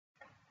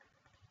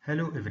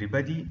Hello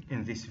everybody,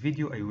 in this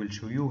video I will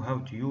show you how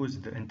to use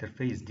the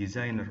interface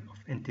designer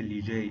of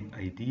IntelliJ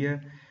Idea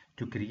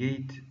to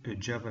create a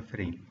Java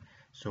frame.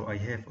 So I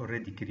have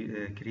already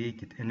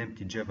created an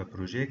empty Java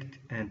project,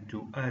 and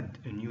to add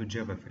a new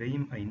Java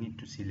frame I need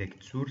to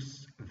select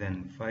source,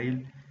 then file,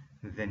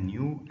 then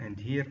new, and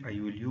here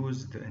I will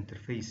use the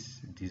interface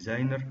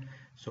designer.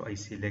 So I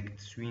select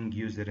swing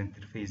user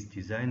interface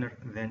designer,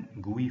 then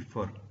GUI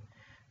form.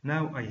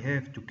 Now I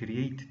have to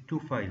create two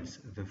files,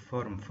 the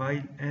form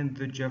file and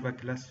the Java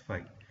class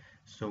file.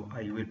 So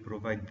I will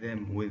provide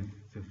them with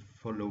the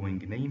following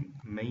name,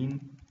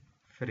 main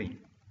frame.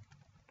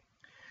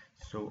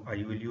 So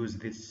I will use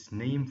this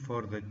name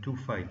for the two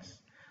files.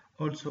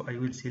 Also I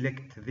will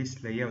select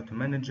this layout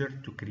manager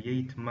to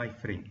create my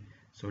frame.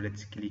 So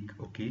let's click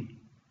OK.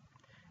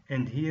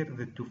 And here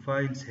the two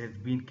files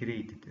have been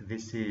created.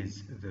 This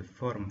is the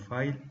form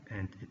file,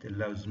 and it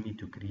allows me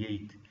to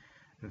create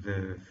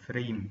the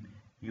frame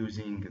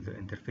using the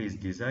interface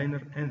designer,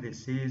 and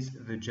this is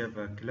the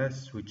Java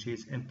class, which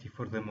is empty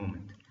for the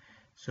moment.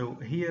 So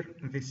here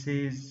this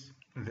is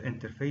the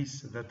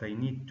interface that I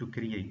need to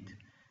create.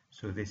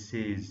 So this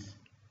is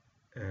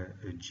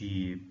a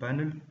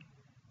GPanel,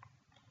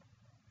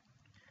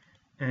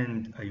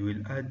 and I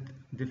will add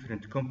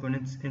different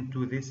components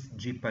into this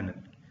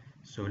GPanel.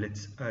 So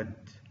let's add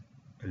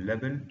a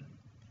label.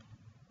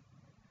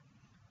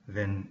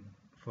 Then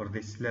for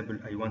this label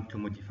I want to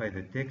modify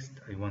the text.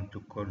 I want to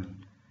call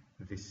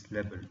this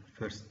label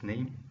first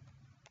name.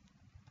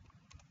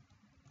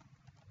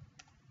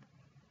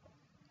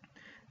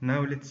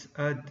 Now let's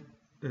add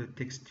a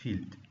text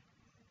field.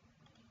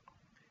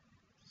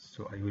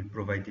 So I will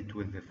provide it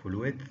with the full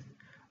width.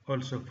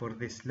 Also for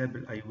this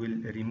label I will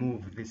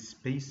remove this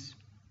space.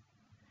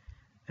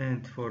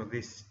 And for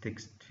this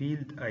text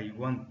field I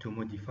want to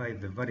modify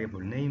the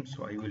variable name,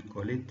 so I will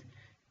call it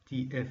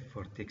TF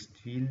for text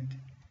field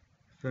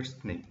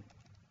first name.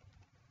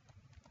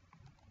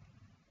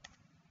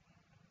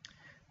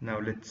 Now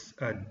let's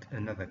add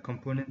another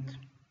component.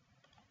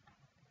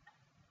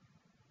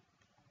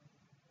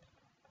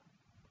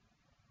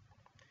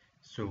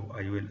 So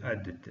I will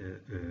add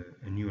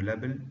a new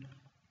label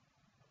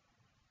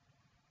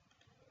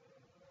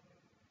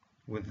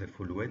with the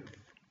full width.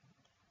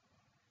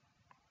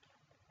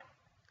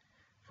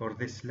 For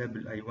this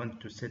label I want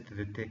to set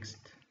the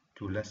text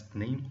to last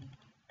name,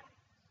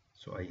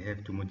 so I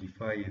have to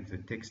modify the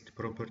text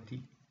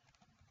property.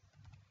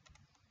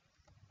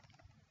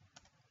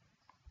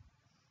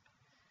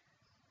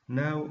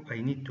 Now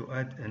I need to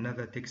add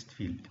another text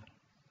field.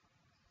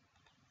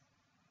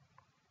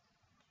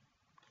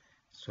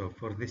 So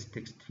for this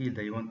text field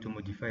I want to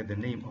modify the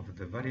name of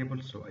the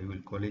variable, so I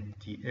will call it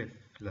TF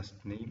last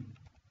name.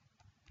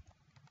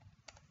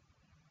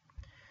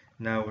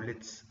 Now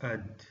let's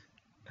add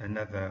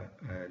another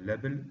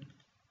label.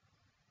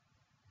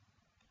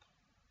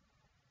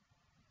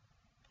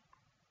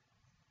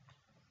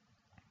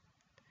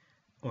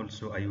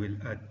 Also I will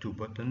add two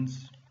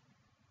buttons.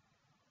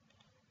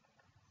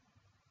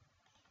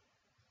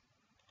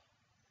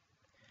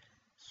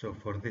 So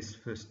for this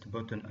first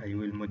button I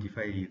will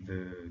modify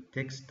the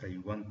text. I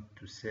want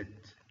to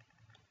set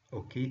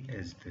OK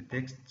as the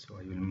text, so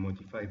I will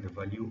modify the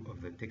value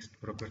of the text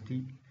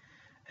property.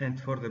 And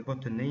for the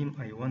button name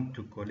I want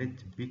to call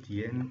it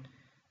btn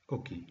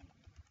OK.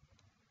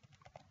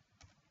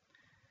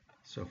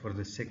 So for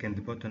the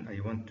second button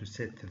I want to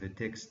set the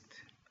text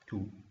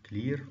to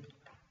clear,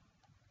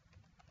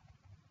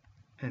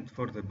 and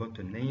for the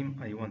button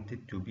name I want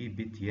it to be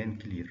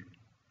btn clear.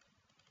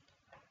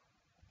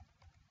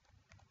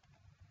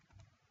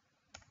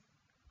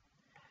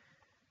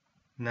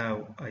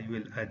 Now I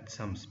will add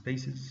some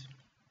spaces.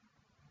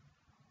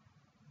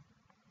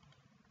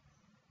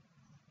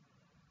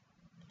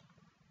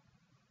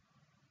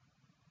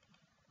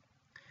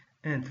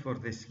 And for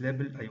this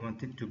label I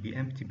want it to be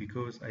empty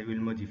because I will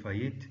modify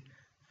it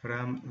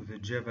from the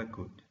Java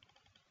code.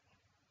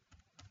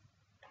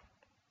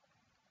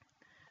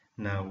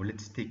 Now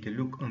let's take a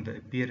look on the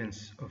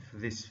appearance of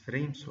this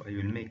frame. So I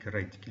will make a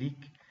right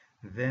click,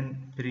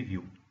 then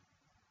preview.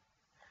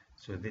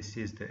 So this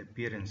is the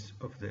appearance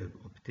of the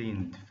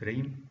obtained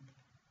frame.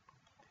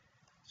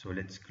 So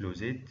let's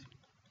close it.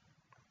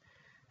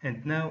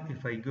 And now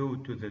if I go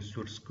to the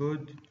source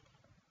code,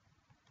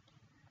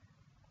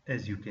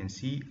 as you can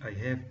see I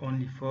have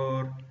only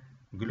 4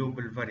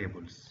 global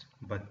variables,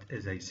 but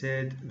as I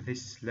said,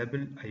 this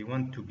label I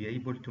want to be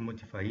able to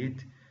modify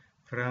it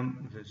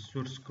from the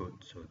source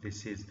code. So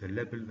this is the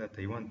label that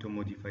I want to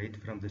modify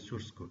it from the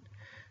source code.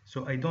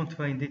 So I don't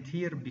find it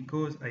here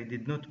because I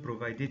did not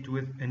provide it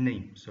with a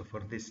name. So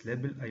for this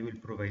label I will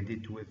provide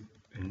it with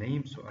a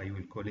name, so I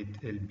will call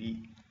it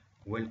LB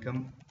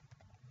welcome.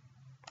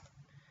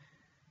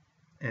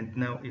 And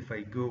now if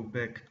I go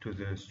back to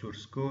the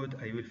source code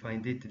I will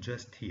find it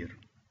just here.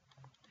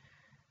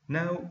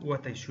 Now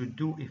what I should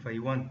do if I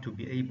want to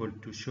be able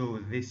to show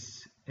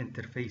this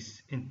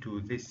interface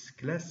into this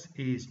class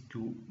is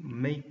to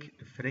make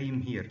a frame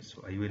here.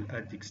 So I will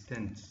add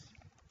extends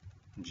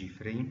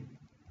gframe.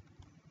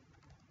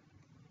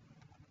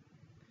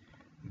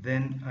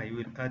 Then I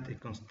will add a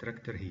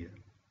constructor here.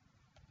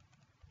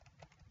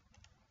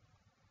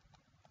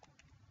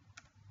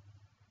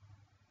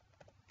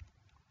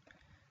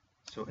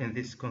 So in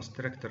this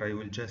constructor I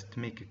will just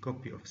make a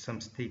copy of some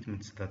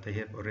statements that I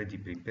have already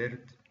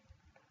prepared.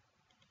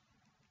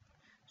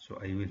 So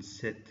I will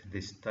set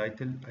this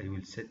title, I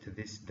will set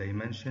this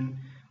dimension.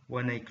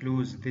 When I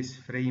close this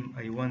frame,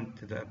 I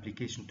want the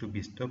application to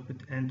be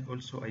stopped, and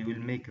also I will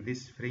make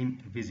this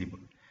frame visible.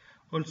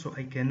 Also,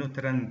 I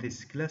cannot run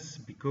this class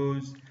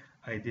because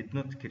I did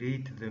not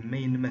create the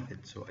main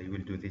method. So I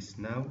will do this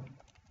now.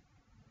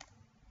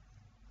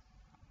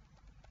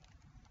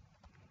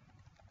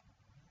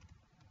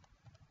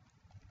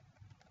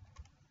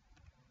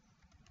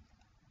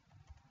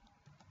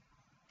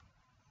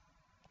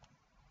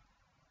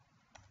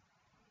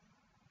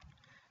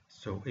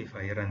 So if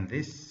I run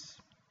this,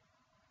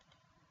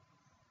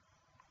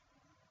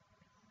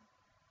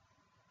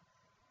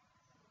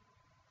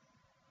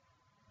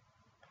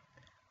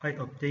 I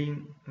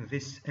obtain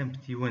this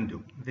empty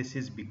window. This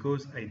is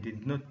because I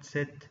did not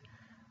set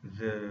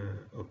the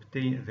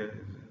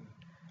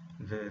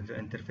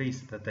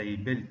interface that I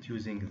built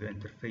using the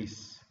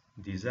interface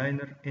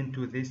designer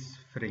into this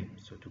frame.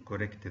 So to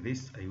correct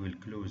this, I will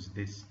close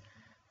this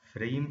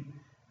frame.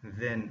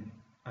 Then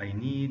I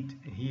need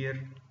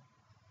here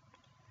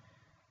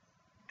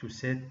to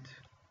set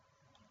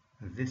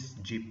this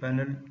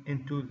GPanel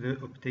into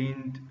the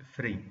obtained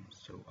frame.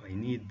 So I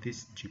need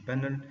this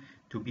GPanel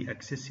to be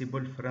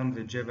accessible from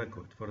the Java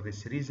code. For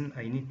this reason,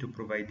 I need to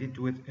provide it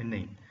with a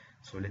name.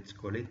 So let's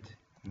call it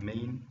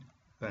main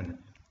panel.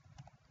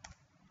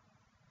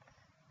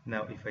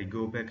 Now if I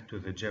go back to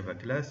the Java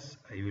class,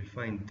 I will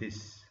find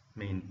this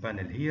main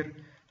panel here.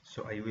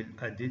 So I will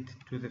add it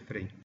to the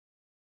frame.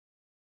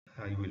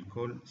 I will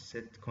call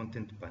set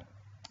content panel.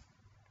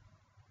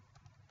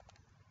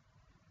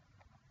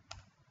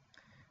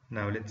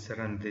 Now let's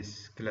run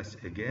this class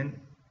again.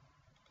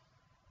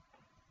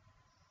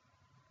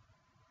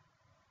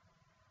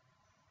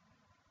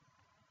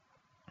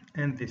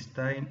 And this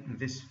time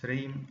this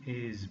frame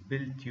is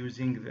built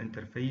using the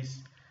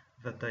interface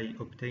that I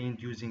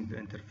obtained using the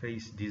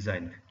interface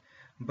designer.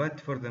 But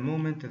for the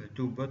moment the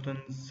two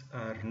buttons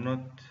are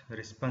not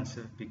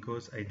responsive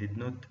because I did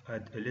not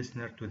add a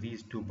listener to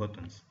these two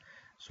buttons.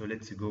 So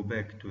let's go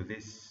back to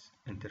this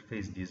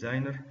interface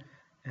designer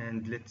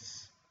and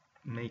let's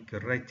make a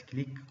right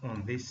click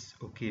on this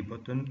OK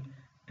button,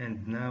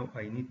 and now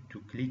I need to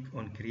click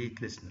on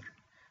create listener.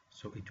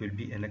 So it will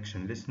be an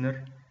action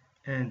listener,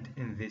 and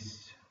in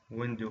this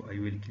window I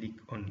will click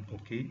on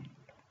OK.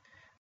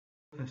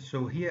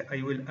 So here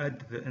I will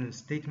add the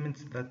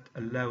statement that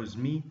allows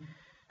me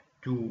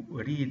to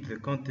read the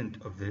content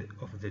of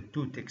the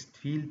two text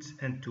fields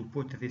and to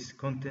put this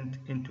content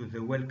into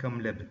the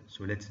welcome label.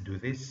 So let's do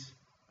this.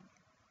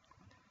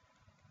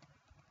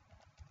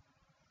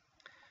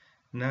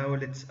 Now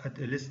let's add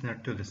a listener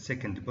to the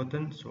second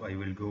button. So I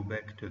will go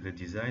back to the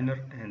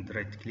designer and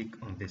right click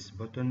on this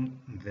button,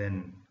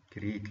 then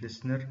create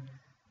listener,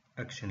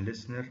 action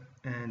listener,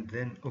 and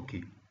then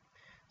OK.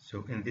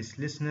 So in this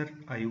listener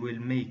I will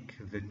make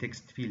the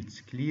text fields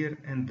clear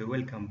and the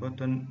welcome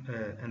button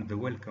and the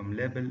welcome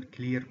label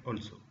clear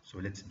also. So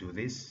let's do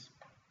this.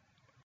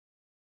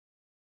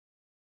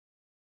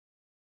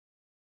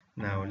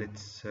 Now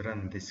let's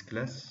run this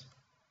class.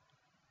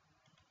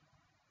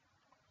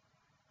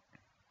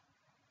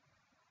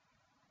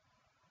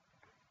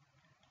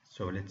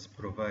 So let's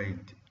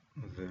provide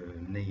the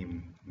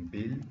name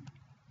Bill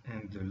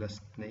and the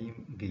last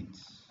name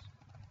Gates.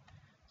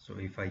 So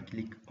if I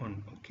click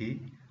on OK,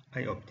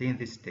 I obtain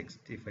this text.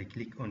 If I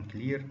click on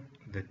clear,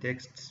 the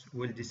texts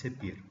will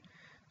disappear.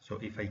 So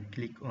if I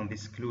click on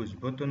this close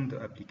button, the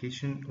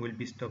application will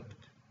be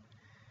stopped.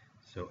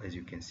 So as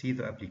you can see,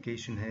 the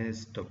application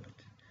has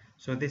stopped.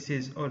 So this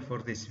is all for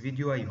this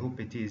video. I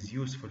hope it is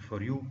useful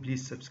for you.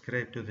 Please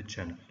subscribe to the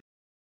channel.